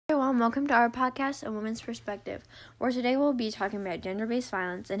Everyone, welcome to our podcast, A Woman's Perspective, where today we'll be talking about gender-based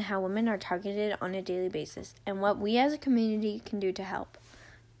violence and how women are targeted on a daily basis, and what we as a community can do to help.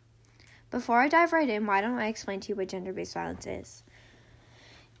 Before I dive right in, why don't I explain to you what gender-based violence is?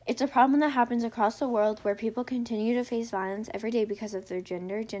 It's a problem that happens across the world where people continue to face violence every day because of their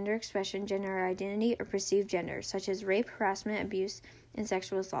gender, gender expression, gender identity, or perceived gender, such as rape, harassment, abuse, and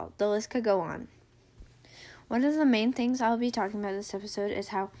sexual assault. The list could go on. One of the main things I'll be talking about this episode is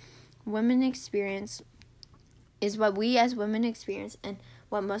how women experience, is what we as women experience, and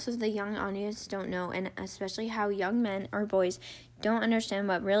what most of the young audience don't know, and especially how young men or boys don't understand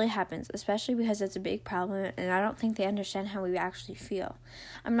what really happens, especially because it's a big problem, and I don't think they understand how we actually feel.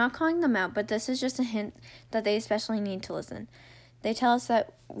 I'm not calling them out, but this is just a hint that they especially need to listen. They tell us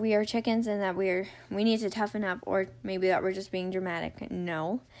that we are chickens and that we need to toughen up, or maybe that we're just being dramatic.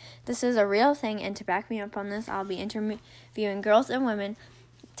 No, this is a real thing, and to back me up on this, I'll be interviewing girls and women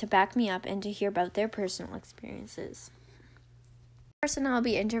to back me up and to hear about their personal experiences. The person I'll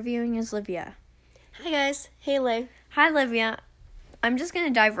be interviewing is Livia. Hi guys. Hey Liv. Hi Livia. I'm just going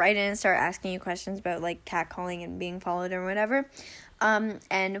to dive right in and start asking you questions about like catcalling and being followed or whatever. And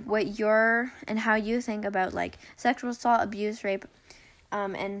how you think about like sexual assault, abuse, rape,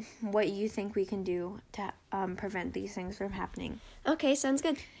 and what you think we can do to prevent these things from happening. Okay, sounds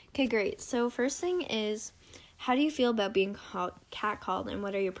good. Okay, great. So first thing is, how do you feel about being catcalled, and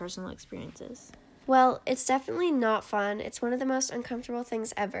what are your personal experiences? Well, it's definitely not fun. It's one of the most uncomfortable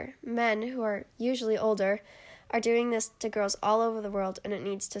things ever. Men, who are usually older, are doing this to girls all over the world, and it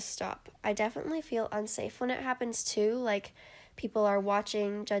needs to stop. I definitely feel unsafe when it happens too, like people are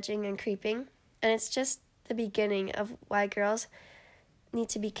watching, judging, and creeping, and it's just the beginning of why girls need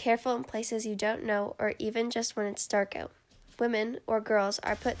to be careful in places you don't know, or even just when it's dark out. Women or girls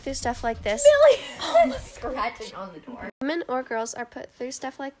are put through stuff like this. Billy! Scratching on the door. Women or girls are put through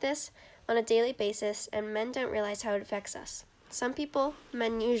stuff like this on a daily basis, and men don't realize how it affects us. Some people,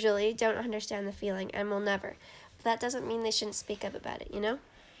 men usually, don't understand the feeling and will never. But that doesn't mean they shouldn't speak up about it, you know?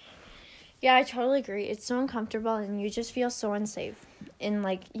 Yeah, I totally agree. It's so uncomfortable, and you just feel so unsafe. And,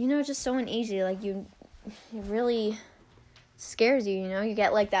 just so uneasy. It really scares you, You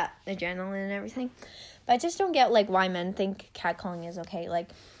get, that adrenaline and everything. But I just don't get, why men think catcalling is okay.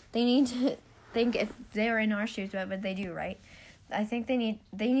 They need to think if they were in our shoes, but they do, right? I think they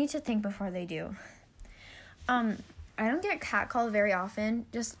need to think before they do. I don't get catcalled very often.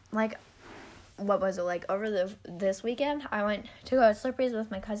 Just, what was it, over this weekend, I went to go to Slurpees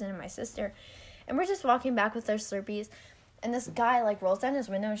with my cousin and my sister, and we're just walking back with our Slurpees, and this guy, rolls down his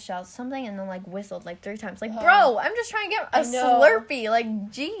window and shouts something, and then, whistled, 3 times. Bro, I'm just trying to get a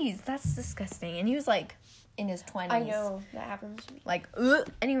Slurpee. Jeez, that's disgusting. And he was, in his 20s. I know, that happens to me.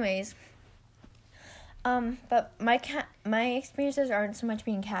 Anyways. But my experiences aren't so much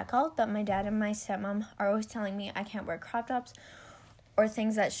being catcalled, but my dad and my stepmom are always telling me I can't wear crop tops or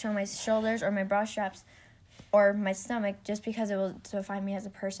things that show my shoulders or my bra straps or my stomach just because it will define me as a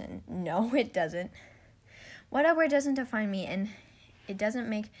person. No, it doesn't. What I wear doesn't define me, and it doesn't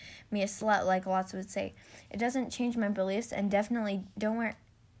make me a slut like lots would say. It doesn't change my beliefs, and I definitely don't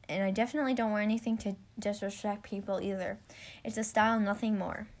wear anything to disrespect people either. It's a style, nothing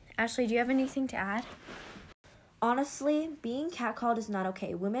more. Ashley, do you have anything to add? Honestly, being catcalled is not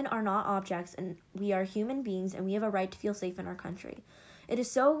okay. Women are not objects, and we are human beings, and we have a right to feel safe in our country. It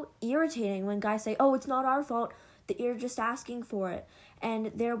is so irritating when guys say, oh, it's not our fault, that you're just asking for it,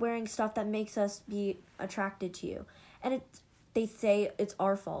 and they're wearing stuff that makes us be attracted to you. And they say it's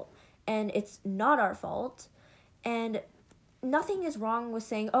our fault, and it's not our fault, and nothing is wrong with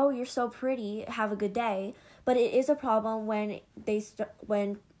saying, oh, you're so pretty, have a good day, but it is a problem when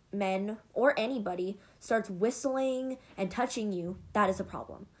when men or anybody starts whistling and touching you. That is a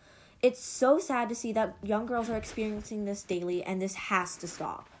problem. It's so sad to see that young girls are experiencing this daily, and this has to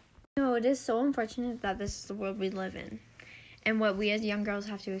stop. No, it is so unfortunate that this is the world we live in and what we as young girls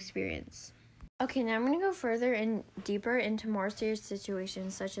have to experience. Okay, now I'm going to go further and deeper into more serious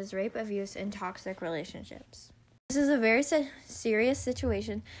situations such as rape, abuse, and toxic relationships. This is a very serious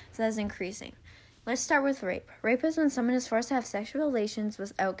situation that is increasing. Let's start with rape. Rape is when someone is forced to have sexual relations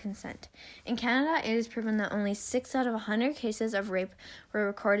without consent. In Canada, it is proven that only 6 out of 100 cases of rape were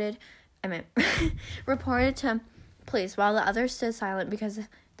reported to police, while the others stood silent because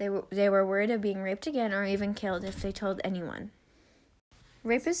they were worried of being raped again or even killed if they told anyone.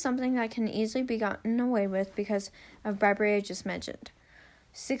 Rape is something that can easily be gotten away with because of bribery I just mentioned.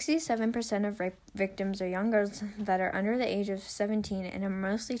 67% of rape victims are young girls that are under the age of 17 and are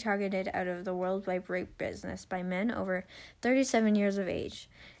mostly targeted out of the worldwide rape business by men over 37 years of age.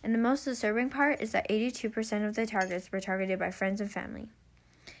 And the most disturbing part is that 82% of the targets were targeted by friends and family.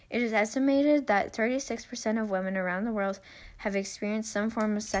 It is estimated that 36% of women around the world have experienced some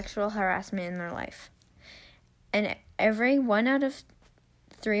form of sexual harassment in their life. And every 1 out of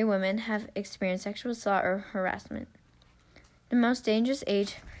 3 women have experienced sexual assault or harassment. The most dangerous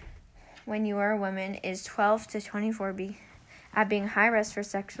age when you are a woman is 12 to 24 at being high risk for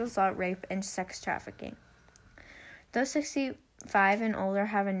sexual assault, rape, and sex trafficking. Those 65 and older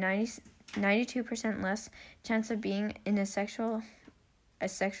have a 92% less chance of being in a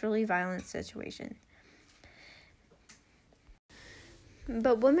sexually violent situation.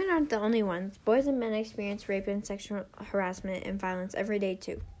 But women aren't the only ones. Boys and men experience rape and sexual harassment and violence every day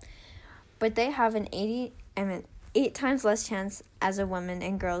too. But they have an 8 times less chance as a woman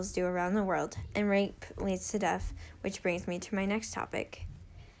and girls do around the world, and rape leads to death, which brings me to my next topic,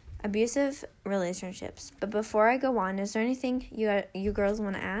 abusive relationships. But before I go on, is there anything you girls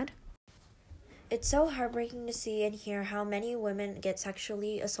want to add? It's so heartbreaking to see and hear how many women get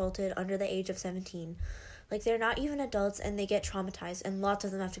sexually assaulted under the age of 17. Like, they're not even adults and they get traumatized, and lots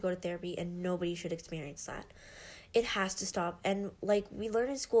of them have to go to therapy, and nobody should experience that. It has to stop. And like we learn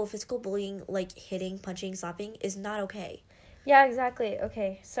in school, physical bullying, like hitting, punching, slapping, is not okay. Yeah, exactly.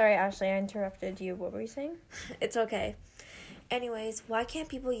 Okay. Sorry, Ashley, I interrupted you. What were you saying? It's okay. Anyways, why can't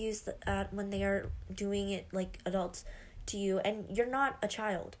people use that when they are doing it like adults to you and you're not a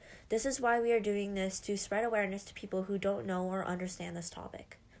child? This is why we are doing this, to spread awareness to people who don't know or understand this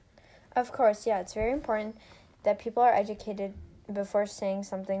topic. Of course, yeah. It's very important that people are educated before saying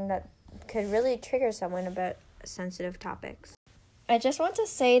something that could really trigger someone about sensitive topics. I just want to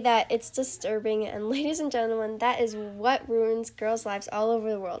say that it's disturbing, and ladies and gentlemen, that is what ruins girls' lives all over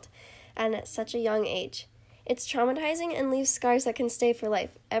the world, and at such a young age. It's traumatizing and leaves scars that can stay for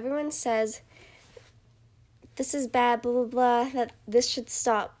life. Everyone says, this is bad, blah, blah, blah, that this should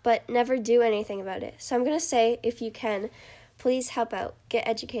stop, but never do anything about it. So I'm going to say, if you can, please help out, get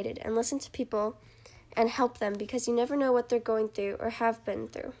educated, and listen to people and help them, because you never know what they're going through or have been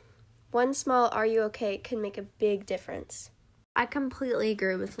through. One small "are you okay" can make a big difference. I completely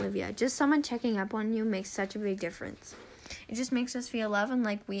agree with Olivia. Just someone checking up on you makes such a big difference. It just makes us feel loved and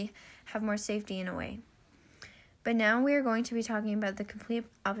like we have more safety in a way. But now we are going to be talking about the complete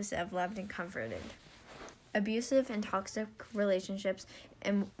opposite of loved and comforted. Abusive and toxic relationships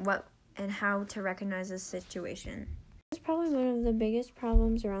and how to recognize this situation. This is probably one of the biggest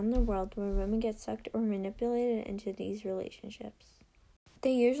problems around the world, where women get sucked or manipulated into these relationships.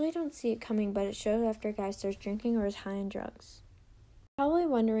 They usually don't see it coming, but it shows after a guy starts drinking or is high on drugs. Probably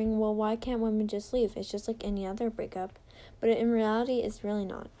wondering, well, why can't women just leave? It's just like any other breakup. But in reality, it's really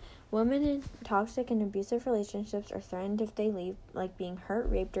not. Women in toxic and abusive relationships are threatened if they leave, like being hurt,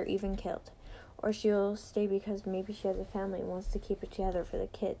 raped, or even killed. Or she'll stay because maybe she has a family and wants to keep it together for the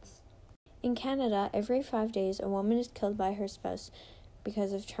kids. In Canada, every 5 days, a woman is killed by her spouse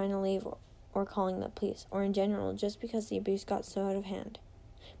because of trying to leave or calling the police, or in general, just because the abuse got so out of hand.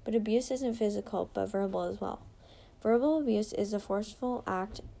 But abuse isn't physical, but verbal as well. Verbal abuse is a forceful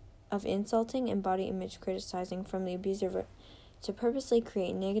act of insulting and body image criticizing from the abuser to purposely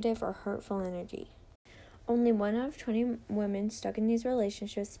create negative or hurtful energy. Only 1 out of 20 women stuck in these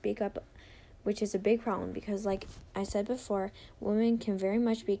relationships speak up, which is a big problem because, like I said before, women can very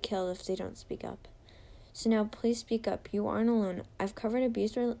much be killed if they don't speak up. So now please speak up. You aren't alone. I've covered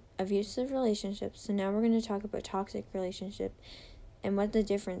abusive relationships, so now we're going to talk about toxic relationships and what the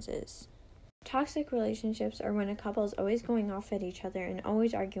difference is. Toxic relationships are when a couple is always going off at each other and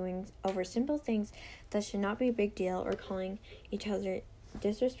always arguing over simple things that should not be a big deal, or calling each other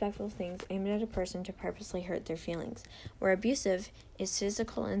disrespectful things aimed at a person to purposely hurt their feelings, where abusive is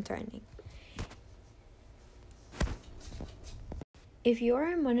physical and threatening. If you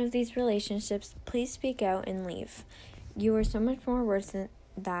are in one of these relationships, please speak out and leave. You are so much more worth than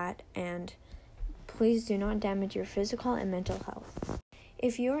that, and please do not damage your physical and mental health.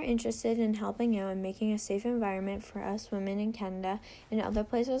 If you are interested in helping out and making a safe environment for us women in Canada and other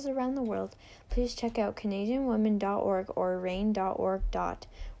places around the world, please check out CanadianWomen.org or RAIN.org.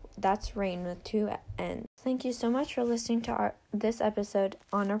 That's RAIN with 2 N's. Thank you so much for listening to this episode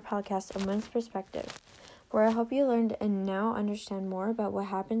on our podcast, A Woman's Perspective, where I hope you learned and now understand more about what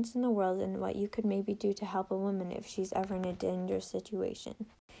happens in the world and what you could maybe do to help a woman if she's ever in a dangerous situation.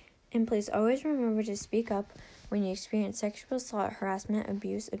 And please always remember to speak up when you experience sexual assault, harassment,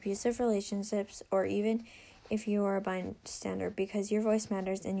 abuse, abusive relationships, or even if you are a bystander, because your voice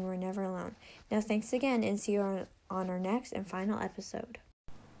matters and you are never alone. Now, thanks again, and see you on our next and final episode.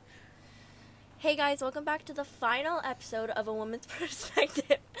 Hey guys, welcome back to the final episode of A Woman's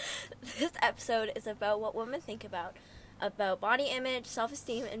Perspective. This episode is about what women think about body image,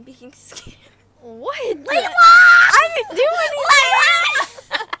 self-esteem, and being scared. What? Like, what? I didn't do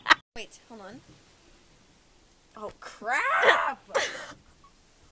anything! Wait, hold on. Oh, crap!